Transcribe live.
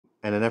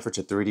In an effort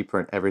to 3D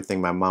print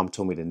everything my mom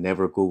told me to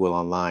never Google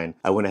online,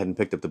 I went ahead and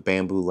picked up the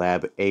Bambu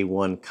Lab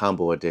A1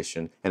 Combo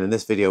edition. And in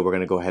this video, we're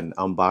going to go ahead and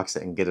unbox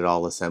it and get it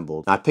all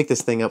assembled. Now, I picked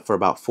this thing up for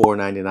about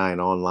 $4.99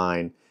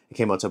 online. It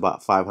came out to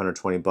about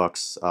 520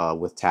 bucks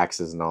with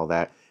taxes and all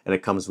that. And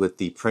it comes with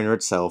the printer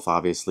itself,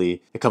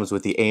 obviously. It comes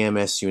with the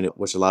AMS unit,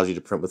 which allows you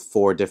to print with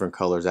 4 different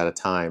colors at a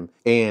time.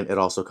 And it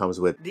also comes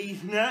with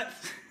these nuts.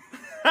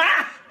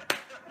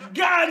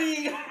 Got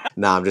him!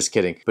 Nah, I'm just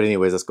kidding. But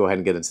anyways, let's go ahead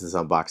and get into this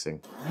unboxing.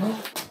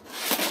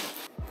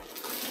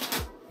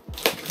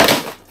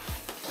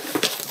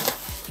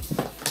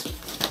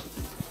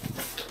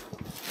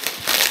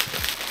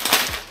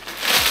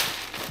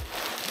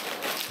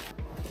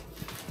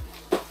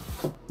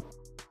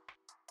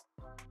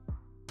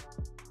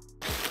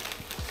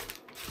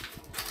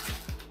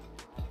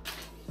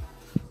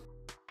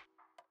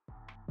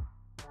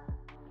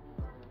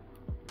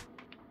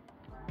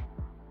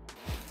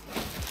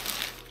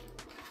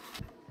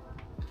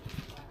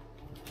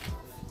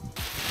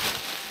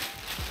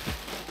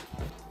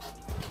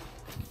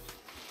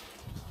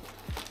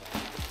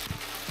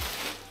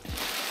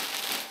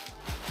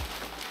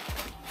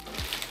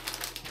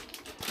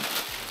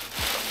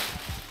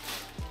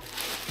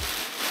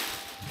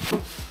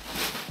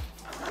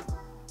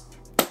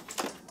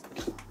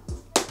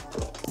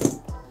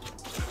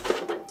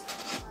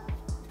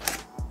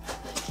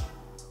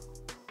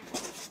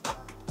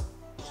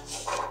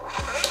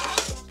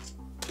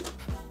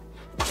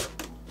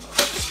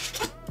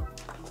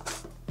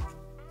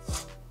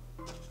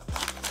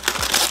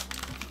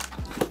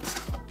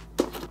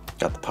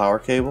 Got the power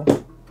cable.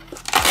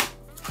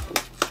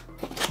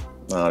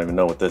 I don't even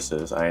know what this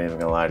is. I ain't even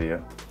gonna lie to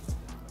you.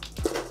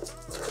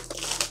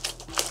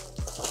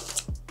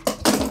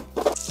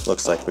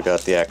 Looks like we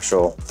got the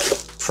actual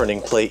printing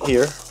plate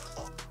here.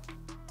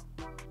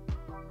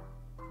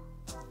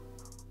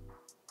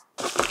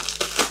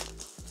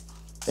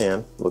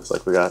 And looks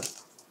like we got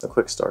a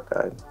quick start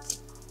guide.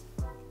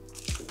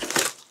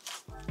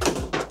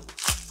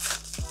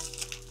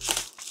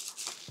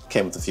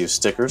 Came with a few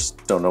stickers.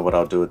 Don't know what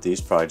I'll do with these.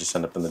 Probably just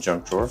end up in the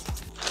junk drawer.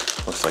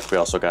 Looks like we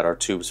also got our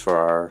tubes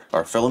for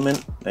our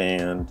filament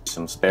and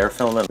some spare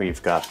filament.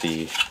 We've got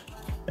the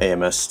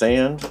AMS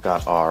stand.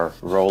 Got our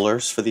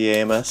rollers for the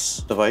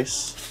AMS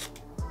device.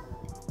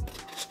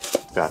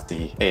 Got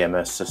the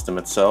AMS system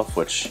itself,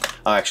 which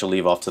I'll actually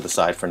leave off to the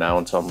side for now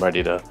until I'm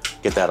ready to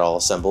get that all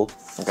assembled.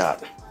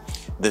 Got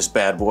this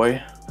bad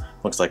boy.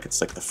 Looks like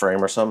it's like the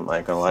frame or something. I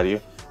ain't gonna lie to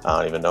you. I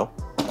don't even know.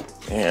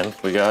 And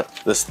we got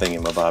this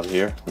thingamabob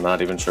here. I'm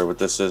not even sure what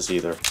this is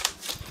either.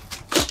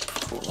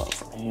 Pull out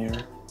from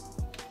here.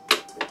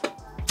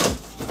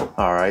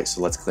 All right, so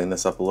let's clean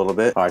this up a little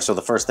bit. All right, so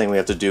the first thing we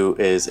have to do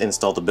is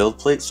install the build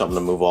plate. So I'm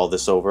gonna move all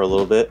this over a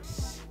little bit.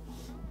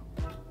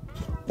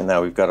 And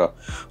now we've got to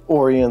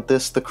orient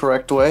this the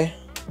correct way.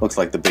 Looks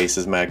like the base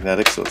is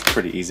magnetic, so it's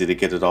pretty easy to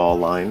get it all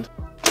aligned.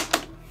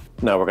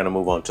 Now we're gonna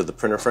move on to the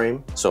printer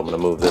frame. So I'm gonna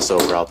move this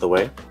over out the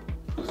way.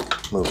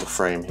 Move the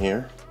frame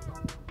here.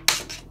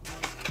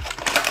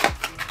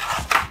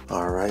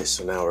 All right,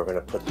 so now we're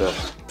gonna put the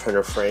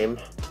printer frame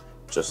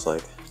just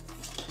like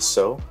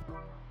so.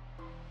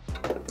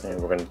 And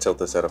we're gonna tilt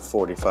this at a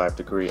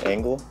 45-degree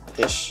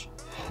angle-ish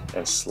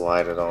and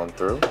slide it on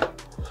through.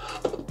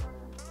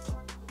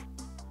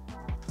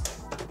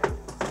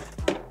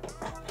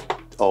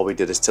 All we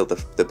did is tilt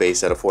the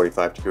base at a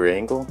 45-degree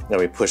angle, and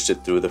we pushed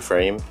it through the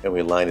frame, and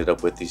we lined it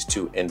up with these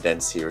 2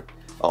 indents here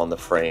on the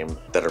frame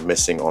that are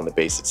missing on the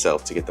base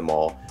itself to get them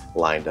all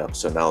lined up.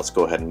 So now let's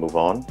go ahead and move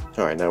on.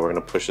 All right, now we're gonna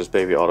push this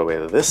baby all the way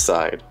to this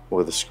side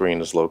where the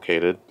screen is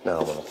located. Now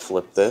I'm gonna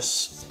flip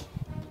this.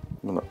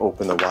 I'm gonna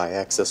open the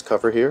Y-axis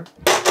cover here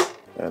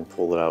and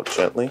pull it out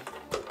gently.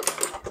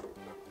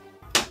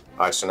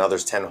 All right, so now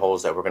there's 10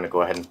 holes that we're gonna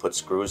go ahead and put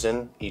screws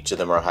in. Each of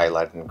them are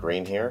highlighted in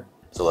green here.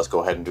 So let's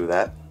go ahead and do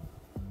that.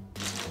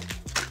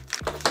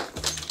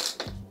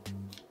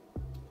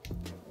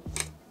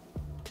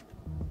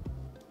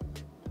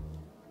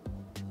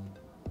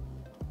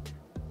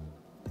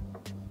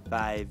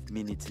 Five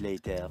minutes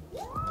later.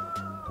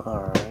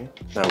 All right,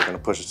 now we're gonna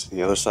push it to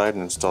the other side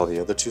and install the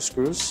other 2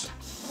 screws.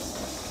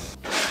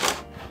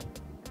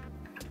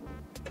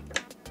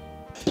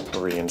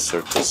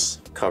 Reinsert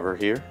this cover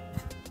here.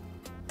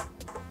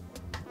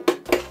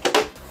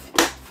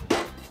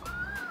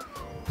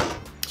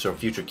 So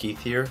future Keith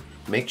here,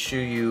 make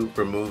sure you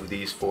remove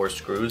these 4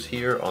 screws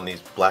here on these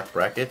black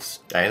brackets.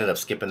 I ended up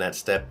skipping that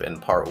step in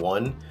part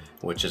 1,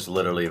 which is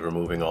literally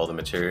removing all the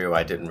material.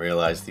 I didn't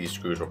realize these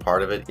screws were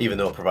part of it, even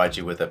though it provides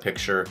you with a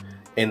picture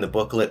in the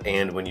booklet,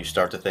 and when you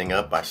start the thing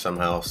up, I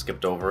somehow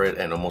skipped over it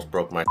and almost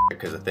broke my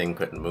because the thing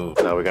couldn't move.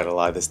 Now we gotta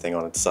lie this thing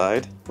on its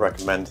side.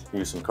 Recommend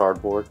use some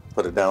cardboard,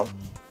 put it down.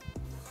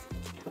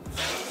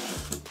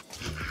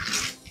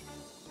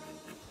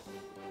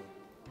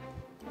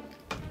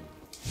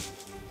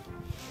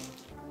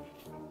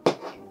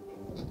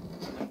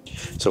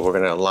 So we're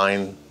gonna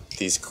align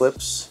these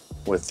clips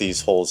with these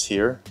holes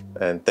here,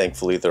 and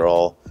thankfully they're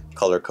all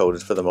color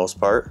coded for the most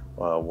part.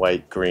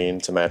 White, green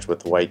to match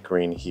with white,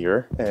 green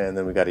here. And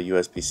then we got a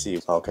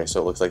USB-C. Okay,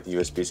 so it looks like the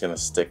USB is gonna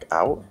stick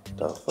out.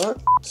 The fuck?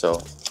 So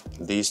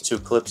these two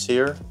clips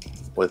here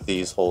with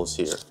these holes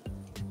here.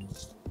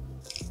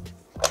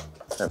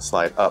 And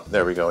slide up,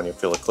 there we go, and you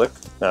feel it click.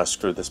 Now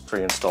screw this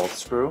pre-installed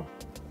screw.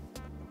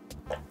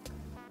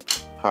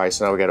 All right,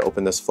 so now we gotta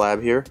open this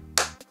flap here.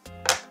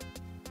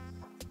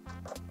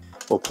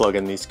 We'll plug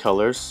in these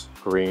colors.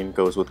 Green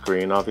goes with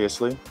green,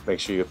 obviously. Make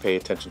sure you pay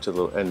attention to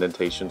the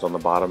indentations on the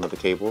bottom of the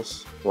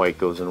cables. White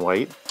goes in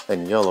white,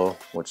 and yellow,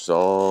 which is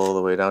all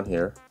the way down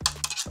here,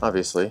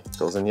 obviously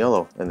goes in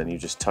yellow. And then you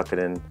just tuck it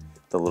in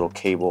the little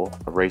cable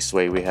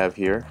raceway we have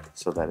here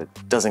so that it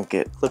doesn't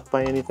get clipped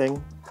by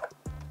anything.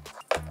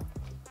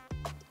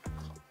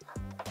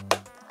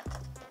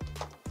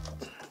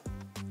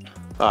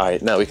 All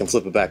right, now we can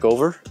flip it back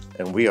over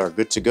and we are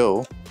good to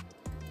go.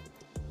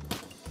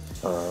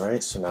 All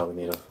right, so now we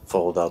need to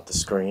fold out the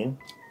screen.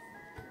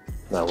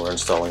 Now we're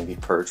installing the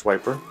purge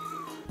wiper.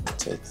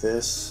 Take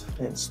this,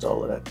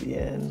 install it at the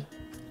end,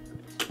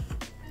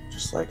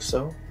 just like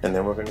so. And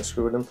then we're gonna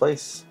screw it in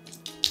place.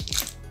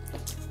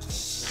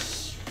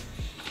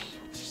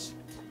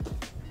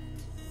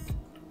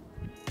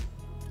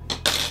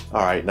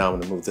 All right, now I'm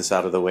gonna move this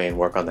out of the way and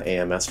work on the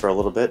AMS for a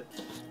little bit.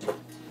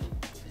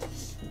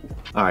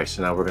 All right,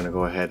 so now we're gonna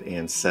go ahead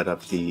and set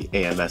up the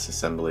AMS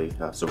assembly.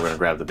 So we're gonna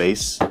grab the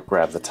base,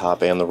 grab the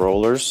top and the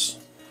rollers.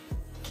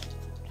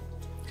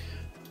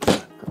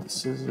 Got the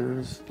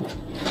scissors.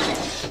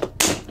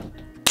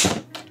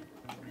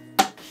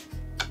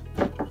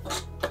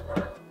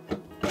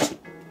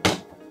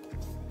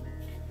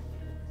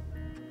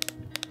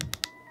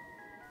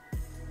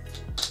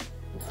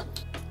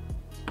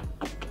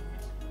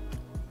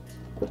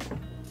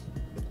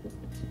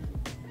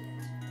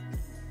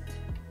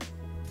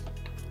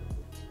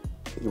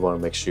 You want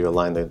to make sure you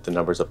align the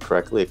numbers up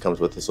correctly. It comes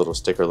with this little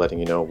sticker letting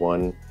you know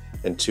 1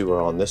 and 2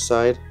 are on this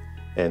side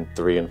and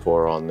 3 and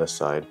 4 are on this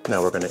side.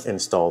 Now we're going to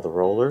install the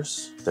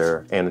rollers.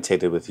 They're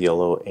annotated with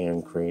yellow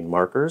and green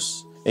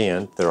markers,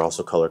 and they're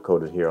also color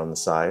coded here on the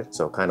side.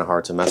 So kind of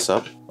hard to mess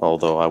up,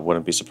 although I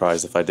wouldn't be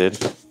surprised if I did.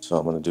 So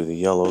I'm going to do the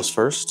yellows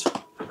first.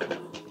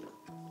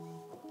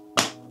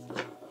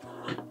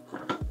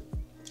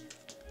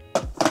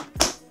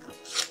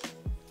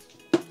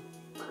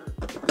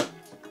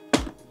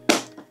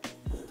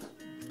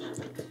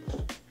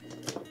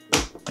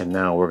 And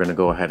now we're gonna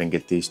go ahead and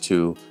get these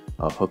two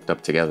hooked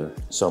up together.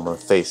 So I'm gonna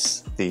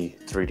face the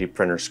 3D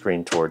printer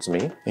screen towards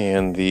me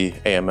and the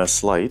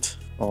AMS Lite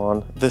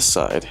on this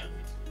side.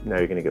 Now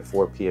you're gonna get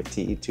 4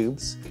 PFTE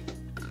tubes.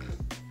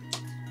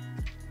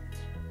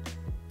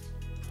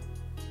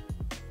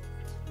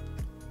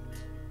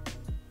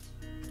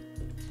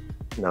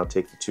 Now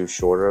take the 2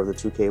 shorter of the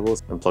 2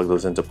 cables and plug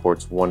those into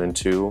ports 1 and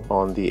 2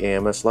 on the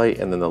AMS Lite,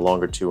 and then the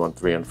longer 2 on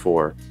 3 and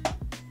 4.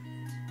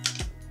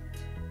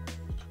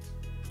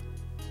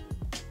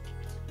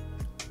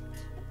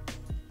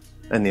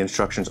 And the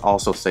instructions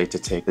also say to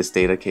take this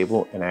data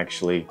cable and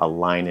actually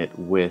align it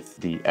with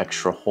the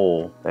extra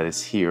hole that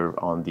is here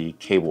on the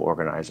cable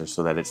organizer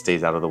so that it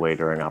stays out of the way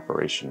during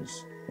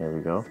operations. There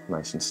we go,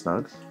 nice and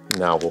snug.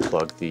 Now we'll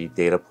plug the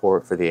data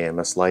port for the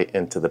AMS Lite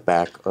into the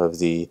back of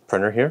the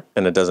printer here,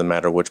 and it doesn't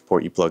matter which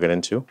port you plug it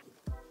into.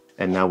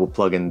 And now we'll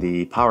plug in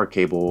the power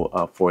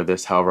cable for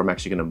this. However, I'm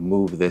actually gonna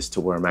move this to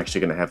where I'm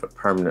actually gonna have it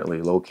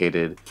permanently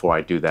located before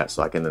I do that,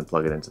 so I can then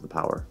plug it into the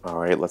power. All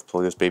right, let's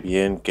plug this baby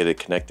in, get it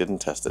connected and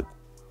tested.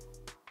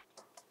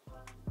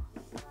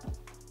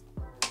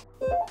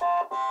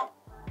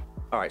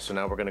 All right, so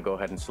now we're gonna go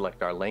ahead and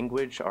select our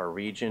language, our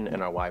region,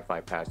 and our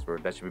Wi-Fi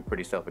password. That should be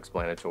pretty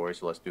self-explanatory,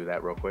 so let's do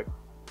that real quick.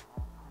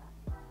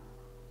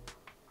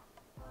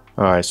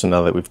 All right, so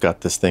now that we've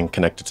got this thing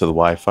connected to the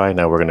Wi-Fi,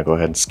 now we're gonna go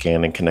ahead and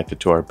scan and connect it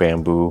to our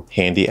Bambu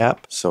Handy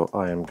app. So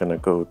I am gonna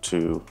go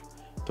to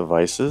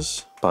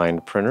Devices,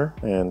 find Printer,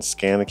 and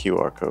scan the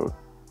QR code.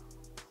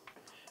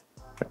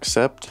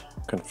 Accept,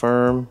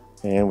 confirm,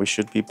 and we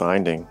should be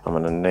binding. I'm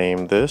gonna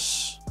name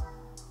this.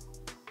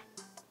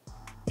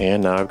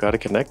 And now I've got it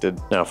connected.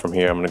 Now from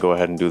here, I'm gonna go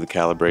ahead and do the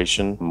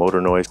calibration, motor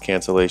noise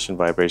cancellation,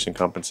 vibration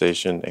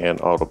compensation, and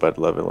auto bed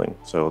leveling.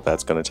 So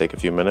that's gonna take a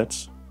few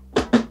minutes.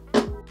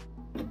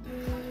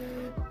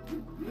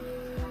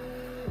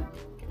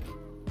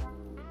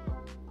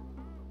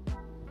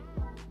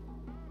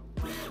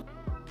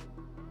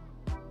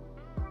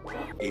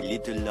 A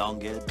little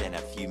longer than a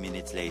few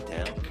minutes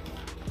later.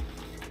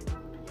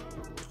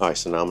 All right,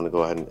 so now I'm gonna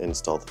go ahead and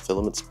install the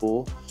filament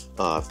spool.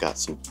 I've got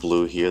some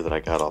blue here that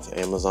I got off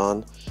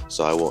Amazon.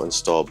 So I will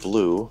install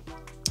blue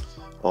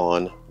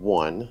on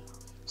 1.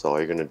 So all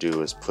you're gonna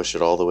do is push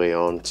it all the way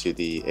on to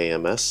the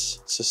AMS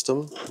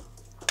system.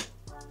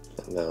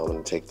 And now I'm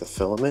going to take the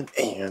filament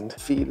and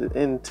feed it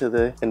into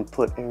the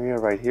input area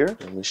right here,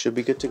 and we should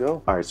be good to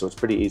go. All right, so it's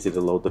pretty easy to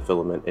load the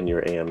filament in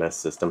your AMS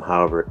system.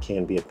 However, it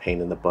can be a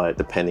pain in the butt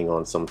depending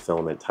on some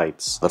filament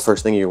types. The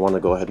first thing you want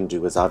to go ahead and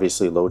do is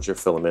obviously load your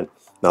filament.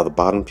 Now the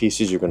bottom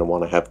pieces you're going to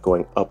want to have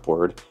going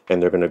upward,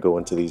 and they're going to go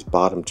into these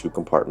bottom two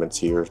compartments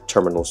here,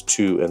 terminals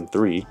 2 and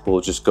 3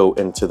 will just go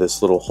into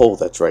this little hole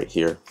that's right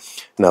here.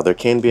 Now there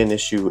can be an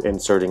issue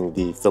inserting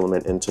the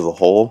filament into the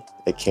hole.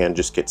 It can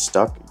just get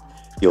stuck.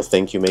 You'll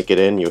think you make it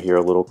in, you'll hear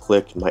a little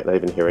click, you might not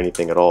even hear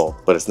anything at all,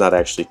 but it's not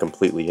actually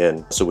completely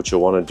in. So what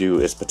you'll want to do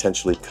is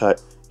potentially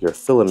cut your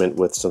filament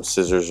with some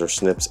scissors or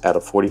snips at a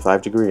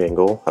 45-degree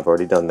angle. I've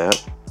already done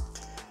that.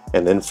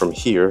 And then from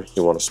here,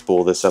 you want to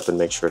spool this up and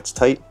make sure it's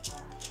tight.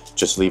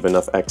 Just leave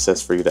enough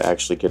excess for you to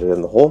actually get it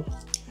in the hole.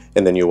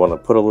 And then you want to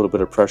put a little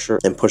bit of pressure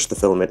and push the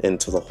filament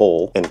into the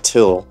hole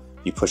until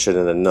you push it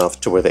in enough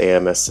to where the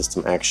AMS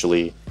system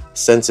actually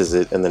senses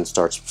it and then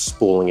starts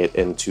spooling it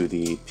into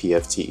the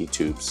PFTE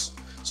tubes.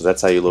 So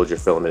that's how you load your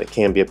filament. It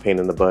can be a pain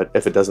in the butt.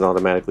 If it doesn't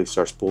automatically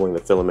start spooling the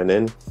filament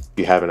in,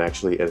 you haven't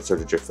actually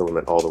inserted your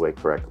filament all the way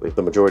correctly.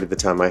 The majority of the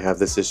time I have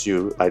this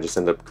issue, I just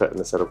end up cutting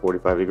this at a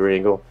 45-degree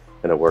angle,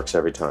 and it works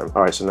every time.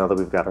 All right, so now that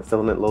we've got our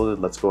filament loaded,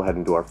 let's go ahead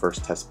and do our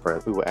first test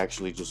print. We will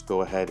actually just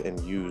go ahead and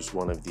use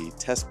one of the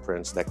test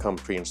prints that come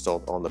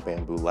pre-installed on the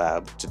Bambu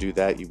Lab. To do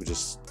that, you would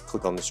just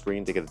click on the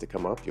screen to get it to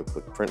come up. You'll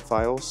click print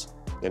files,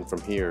 and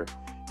from here,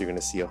 you're going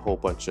to see a whole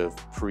bunch of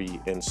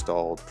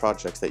pre-installed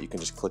projects that you can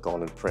just click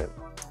on and print.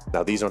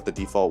 Now these aren't the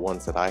default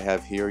ones that I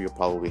have here. You'll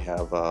probably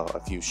have a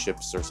few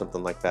ships or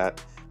something like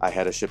that. I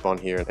had a ship on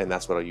here, and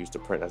that's what I used to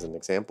print as an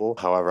example.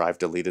 However, I've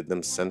deleted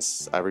them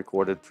since I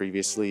recorded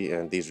previously,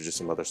 and these are just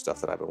some other stuff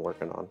that I've been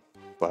working on.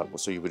 But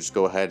so you would just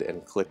go ahead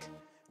and click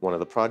one of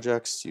the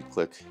projects. You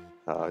click,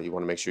 you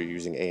want to make sure you're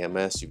using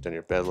AMS. You've done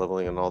your bed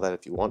leveling and all that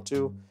if you want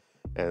to,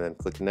 and then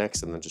click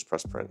next, and then just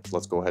press print.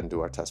 Let's go ahead and do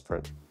our test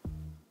print.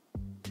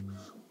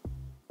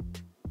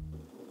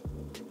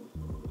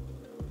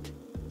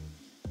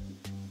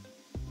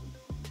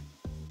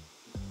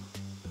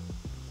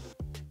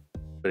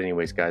 But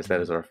anyways, guys,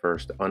 that is our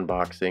first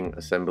unboxing,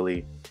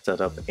 assembly,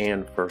 setup,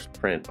 and first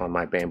print on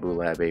my Bambu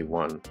Lab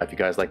A1. If you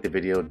guys liked the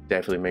video,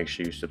 definitely make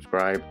sure you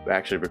subscribe. I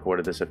actually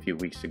recorded this a few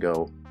weeks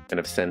ago and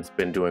have since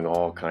been doing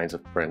all kinds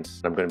of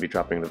prints. I'm going to be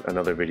dropping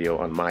another video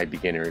on my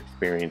beginner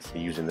experience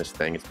using this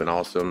thing. It's been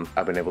awesome.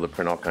 I've been able to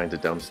print all kinds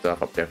of dumb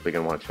stuff. I'm definitely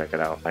going to want to check it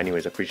out.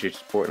 Anyways, I appreciate your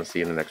support, and I'll see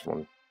you in the next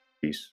one. Peace.